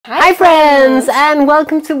Hi friends, and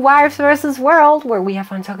welcome to Wives vs. World, where we have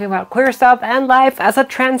fun talking about queer stuff and life as a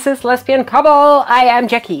trans-cis lesbian couple. I am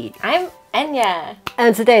Jackie. I'm Anya.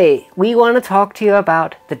 And today we want to talk to you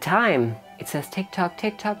about the time. It says TikTok,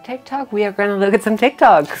 TikTok, TikTok. We are going to look at some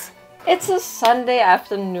TikToks. It's a Sunday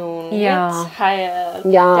afternoon. Yeah. We're tired.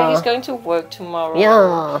 Yeah. Jackie's going to work tomorrow.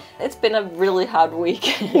 Yeah. It's been a really hard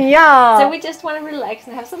week. Yeah. So we just want to relax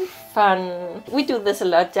and have some fun. We do this a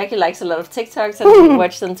lot. Jackie likes a lot of TikToks and we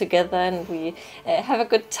watch them together and we have a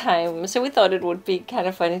good time. So we thought it would be kind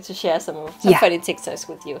of funny to share some funny TikToks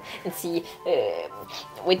with you and see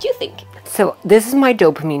what you think. So this is my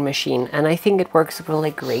dopamine machine and I think it works really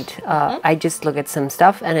great. I just look at some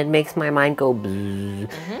stuff and it makes my mind go bzzz.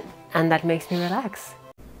 And that makes me relax.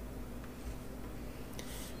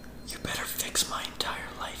 You better fix my entire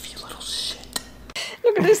life, you little shit.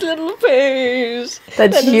 Look at his little face.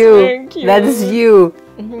 That's That you. is very cute. That is you.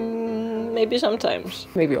 Maybe sometimes.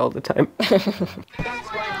 Maybe all the time.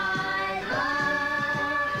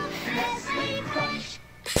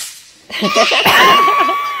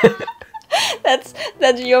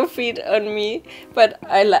 That's your feet on me, but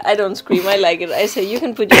I don't scream. I like it. I say you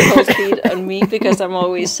can put your cold feet on me because I'm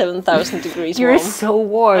always 7,000 degrees You're warm. so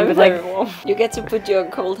warm. I'm but very warm. You get to put your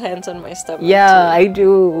cold hands on my stomach. yeah, too. I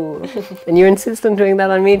do. And you insist on doing that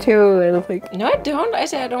on me too. And it's like, No, I don't. I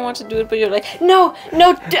say I don't want to do it, but you're like, no,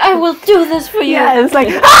 I will do this for you. yeah, and it's like,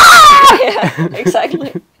 ah! Yeah,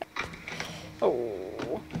 exactly. Oh.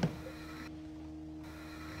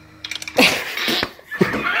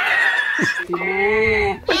 We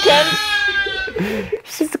can't.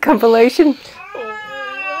 It's just a compilation.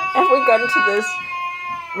 Have we gotten to this?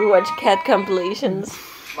 We watch cat compilations.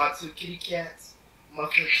 Lots of kitty cats.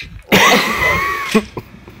 Muffins.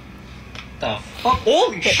 The fuck?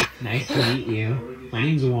 Holy shit! Nice to meet you. My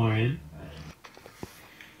name's Warren.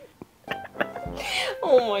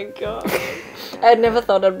 Oh my god. I had never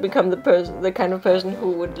thought I'd become the kind of person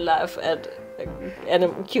who would laugh at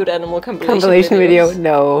cute animal Compilation video,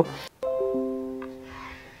 no.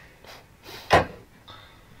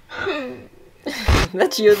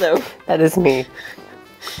 That's you though. That is me.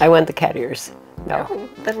 I want the cat ears. No. Oh,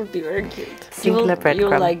 that would be very cute. Singular You'll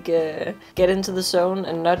breadcrumb. like get into the zone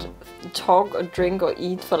and not talk or drink or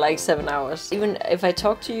eat for like 7 hours. Even if I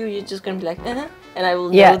talk to you, you're just gonna be like, and I will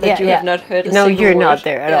know that you have not heard a No, single you're word. not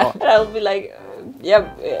there at all. And I'll be like,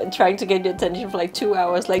 trying to get your attention for like 2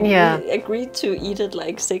 hours. Like, Yeah. we agreed to eat at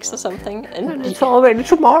like 6 or something. And It's already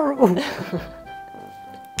tomorrow.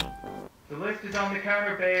 The list is on the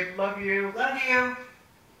counter, babe. Love you. Love you.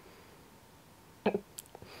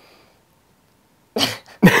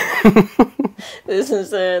 this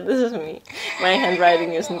is me. My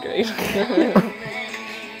handwriting isn't great.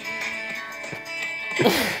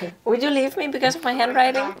 Would you leave me because of my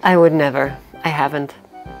handwriting? I would never. I haven't.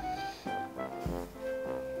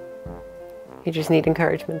 You just need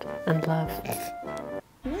encouragement and love.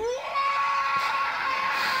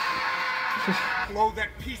 Blow that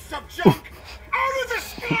piece of junk out of the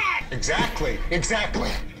sky! Exactly.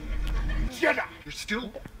 Jeddah, you're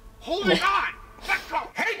still holding on! Let go!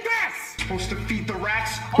 Hey, Bess! Supposed to feed the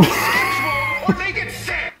rats on schedule or they get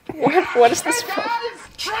sick! What is this from?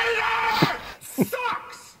 Traitor!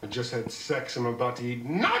 Sucks! I just had sex. I'm about to eat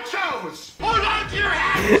nachos! Hold on to your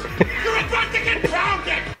hands! You're about to get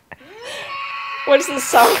pounded! What is this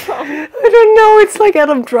song from? I don't know, it's like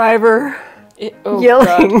Adam Driver Oh,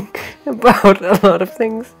 yelling God. about a lot of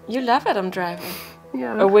things. You love Adam Driver.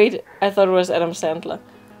 Yeah. Oh wait, I thought it was Adam Sandler.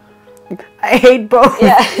 I hate both.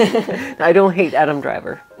 Yeah. I don't hate Adam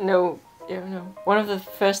Driver. No. One of the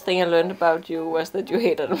first thing I learned about you was that you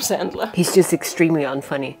hate Adam Sandler. He's just extremely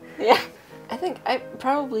unfunny. Yeah. I think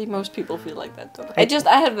probably most people feel like that though.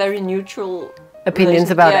 I had very neutral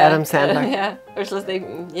Opinions about Adam Sandler. Yeah. I was just like,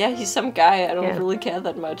 he's some guy. I don't really care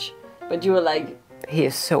that much. But you were like, He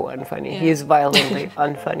is so unfunny. Yeah. He is violently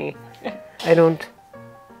unfunny. I don't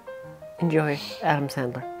enjoy Adam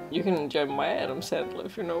Sandler. you can enjoy my Adam Sandler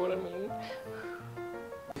if you know what I mean.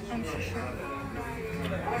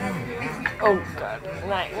 Oh god.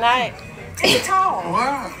 Night. It's tall!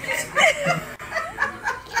 Wow!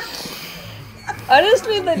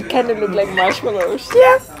 Honestly, that kind of look like marshmallows.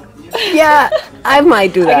 Yeah. Yeah, I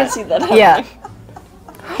might do that. I can see that happening. Yeah.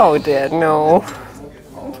 Oh dear, no.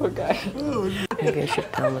 Poor guy. Maybe I should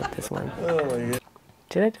download this one. Oh my god.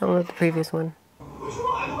 Did I download the previous one?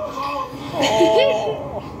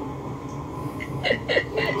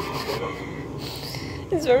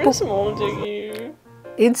 It's very small, Jiggy.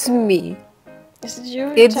 It's me. Is it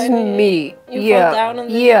you? It's Tiny? me. You Yeah. fall down and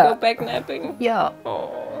then Yeah. you go back napping? Yeah.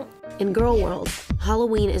 Oh. In girl world,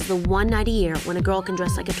 Halloween is the one night a year when a girl can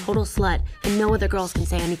dress like a total slut and no other girls can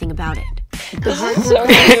say anything about it. The heart so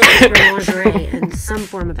cute. Lingerie and some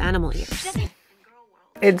form of animal ears.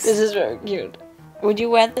 This is very cute. Would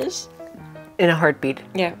you wear this? In a heartbeat.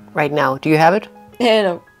 Yeah. Right now. Do you have it? Yeah,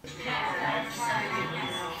 no.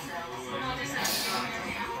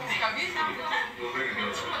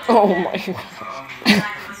 Oh my god.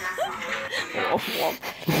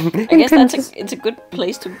 I guess it's a good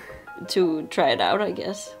place to try it out, I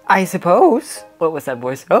guess. I suppose. What was that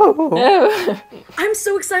voice? Oh. I'm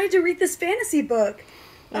so excited to read this fantasy book.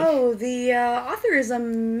 Oh, the author is a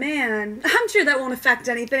man. I'm sure that won't affect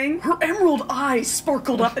anything. Her emerald eyes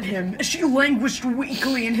sparkled up at him as she languished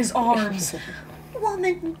weakly in his arms.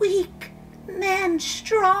 Woman weak, man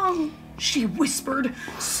strong, she whispered,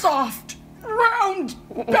 soft, round,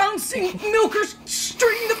 bouncing milkers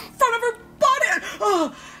straining the front of her body.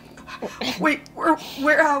 Oh. Wait, where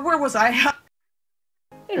was I?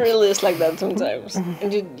 It really is like that sometimes.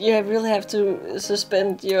 And you really have to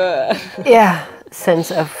suspend your... yeah,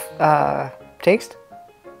 sense of taste.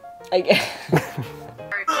 I guess.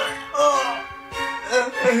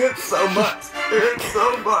 It hurts so much. It hurts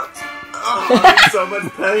so much. Oh, I'm in so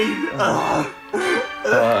much pain.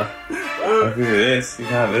 Look at this. You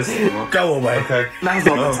can have this. Go away. Okay. Now's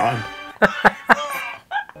not the time.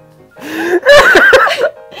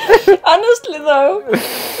 Honestly though,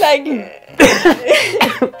 like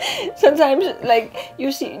sometimes like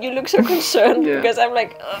you look so concerned because I'm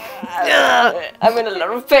like I'm in a lot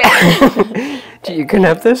of pain. Do you can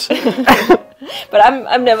have this? But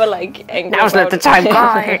I'm never like angry. Now's not the time.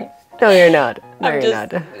 Cry. No, you're not. No, you're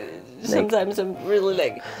not. Sometimes I'm really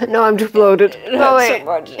like. No, I'm too bloated. No, so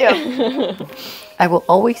much. Yeah. I will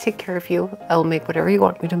always take care of you. I will make whatever you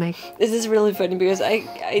want me to make. This is really funny because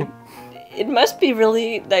it must be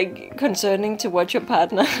really like concerning to watch your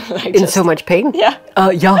partner like in so much pain. Yeah.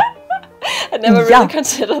 Yeah. I never really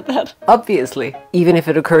considered that. Obviously, even if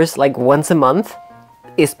it occurs like once a month,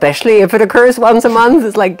 especially if it occurs once a month,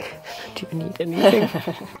 it's like, do you need anything?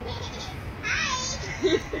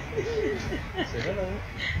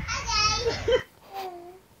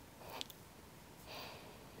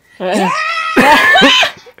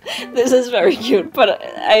 This is very cute, but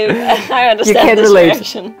I understand you can't this relate.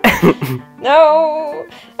 reaction. No,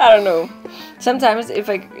 I don't know. Sometimes if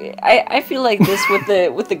I feel like this with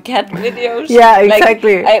the cat videos. Yeah,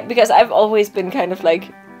 exactly. Like, because I've always been kind of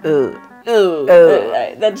like,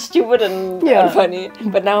 that's stupid and funny.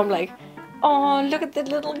 But now I'm like, oh, look at the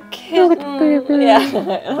little kitten. Yeah,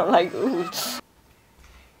 and I'm like, ooh.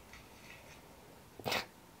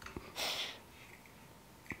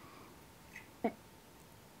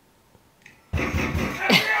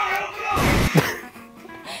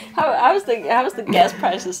 How's the gas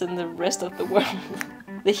prices in the rest of the world?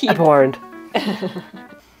 The heat. Abhorrent.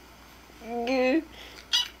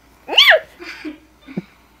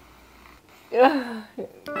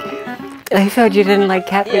 I thought you didn't like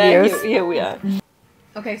cat videos. Here we are.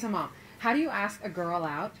 Okay, so Mom, how do you ask a girl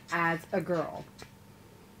out as a girl?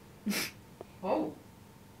 Oh.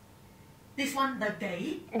 This one, the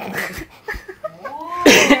date?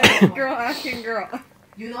 Girl asking girl.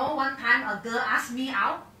 You know, one time a girl asked me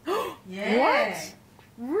out. Yeah. What?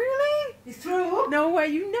 Really? It's true. No way,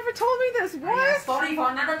 you never told me this. What? Sorry for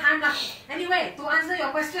another time. Anyway, to answer your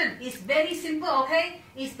question, it's very simple, okay?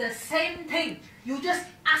 It's the same thing. You just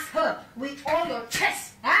ask her with all your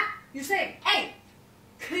chest. Huh? You say, hey,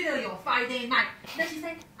 clear your Friday night. Then she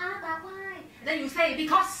say, but why? Then you say,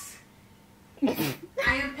 because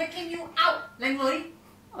I am taking you out, Langley.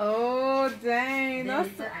 Oh, dang. Then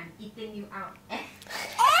later I'm eating you out.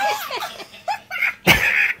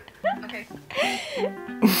 Okay.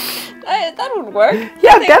 That would work.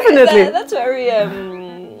 Yeah, definitely. That's very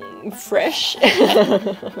fresh.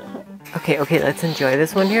 Okay, let's enjoy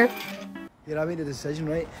this one here. Yeah, I made a decision,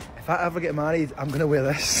 right? If I ever get married, I'm gonna wear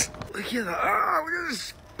this. Look at that! Oh, look at the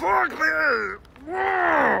sparklers!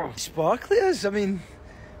 Wow. Sparklers? I mean,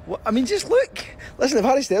 what? I mean, just look. Listen, if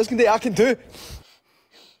Harry Styles can do it, I can do.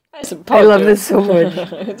 I love this so much.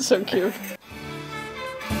 It's so cute.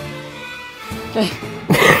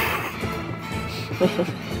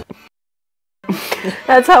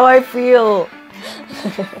 That's how I feel.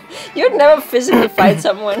 You'd never physically fight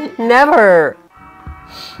someone. Never.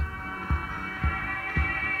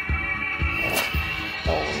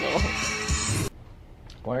 Oh no.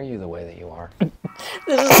 Why are you the way that you are?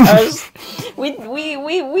 This is us. We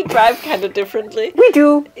drive kind of differently. We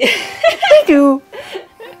do. We do.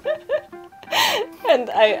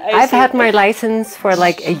 And I've had my license for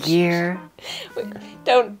like a year. Wait,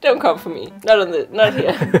 don't come for me. Not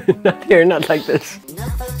here. Not here, not like this.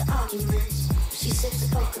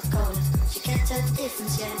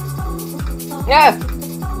 Yeah.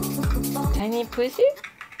 Tiny pussy?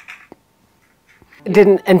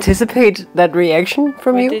 Didn't anticipate that reaction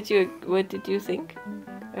from you. What did you think?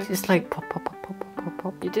 Just like pop, pop, pop, pop, pop,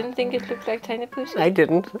 pop. You didn't think it looked like tiny pussy? I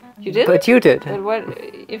didn't. You did? But you did. But what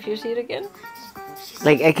if you see it again?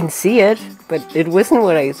 Like, I can see it, but it wasn't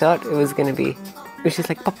what I thought it was gonna be. It was just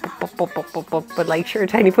like pop, pop, pop, pop, pop, pop, pop, but like, sure,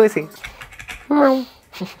 tiny pussy.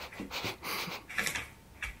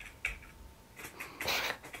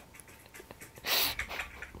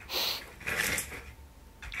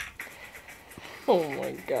 Oh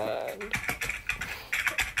my god.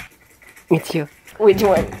 It's you. Which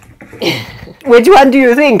one? Which one do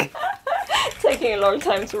you think? Taking a long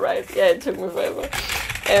time to write. Yeah, it took me forever.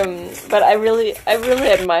 But I really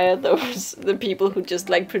admire the people who just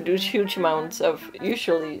like produce huge amounts of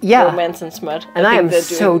usually romance and smut. And I am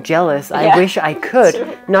so jealous. I wish I could.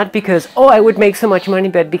 Sure. Not because, oh, I would make so much money,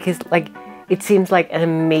 but because like it seems like an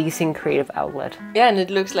amazing creative outlet. Yeah, and it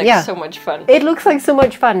looks like so much fun. It looks like so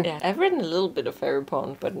much fun. Yeah, I've written a little bit of fairy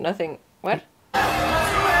porn, but nothing. What?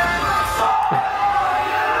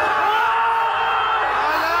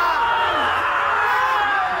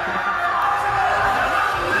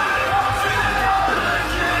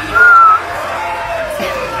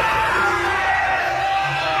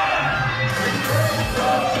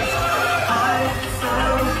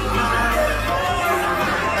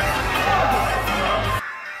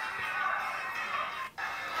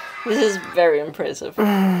 This is very impressive.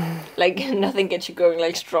 Like nothing gets you going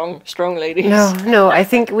like strong ladies. No, I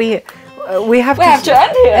think we have to end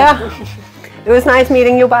here. Yeah. It was nice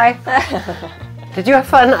meeting you. Bye. Did you have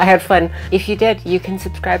fun? I had fun. If you did, you can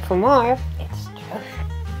subscribe for more. It's true.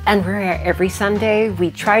 And we're here every Sunday. We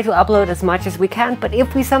try to upload as much as we can, but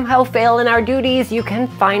if we somehow fail in our duties, you can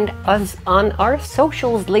find us on our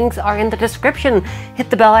socials. Links are in the description. Hit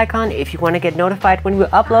the bell icon if you want to get notified when we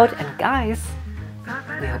upload. And guys,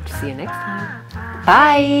 we hope to see you next time.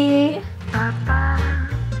 Bye!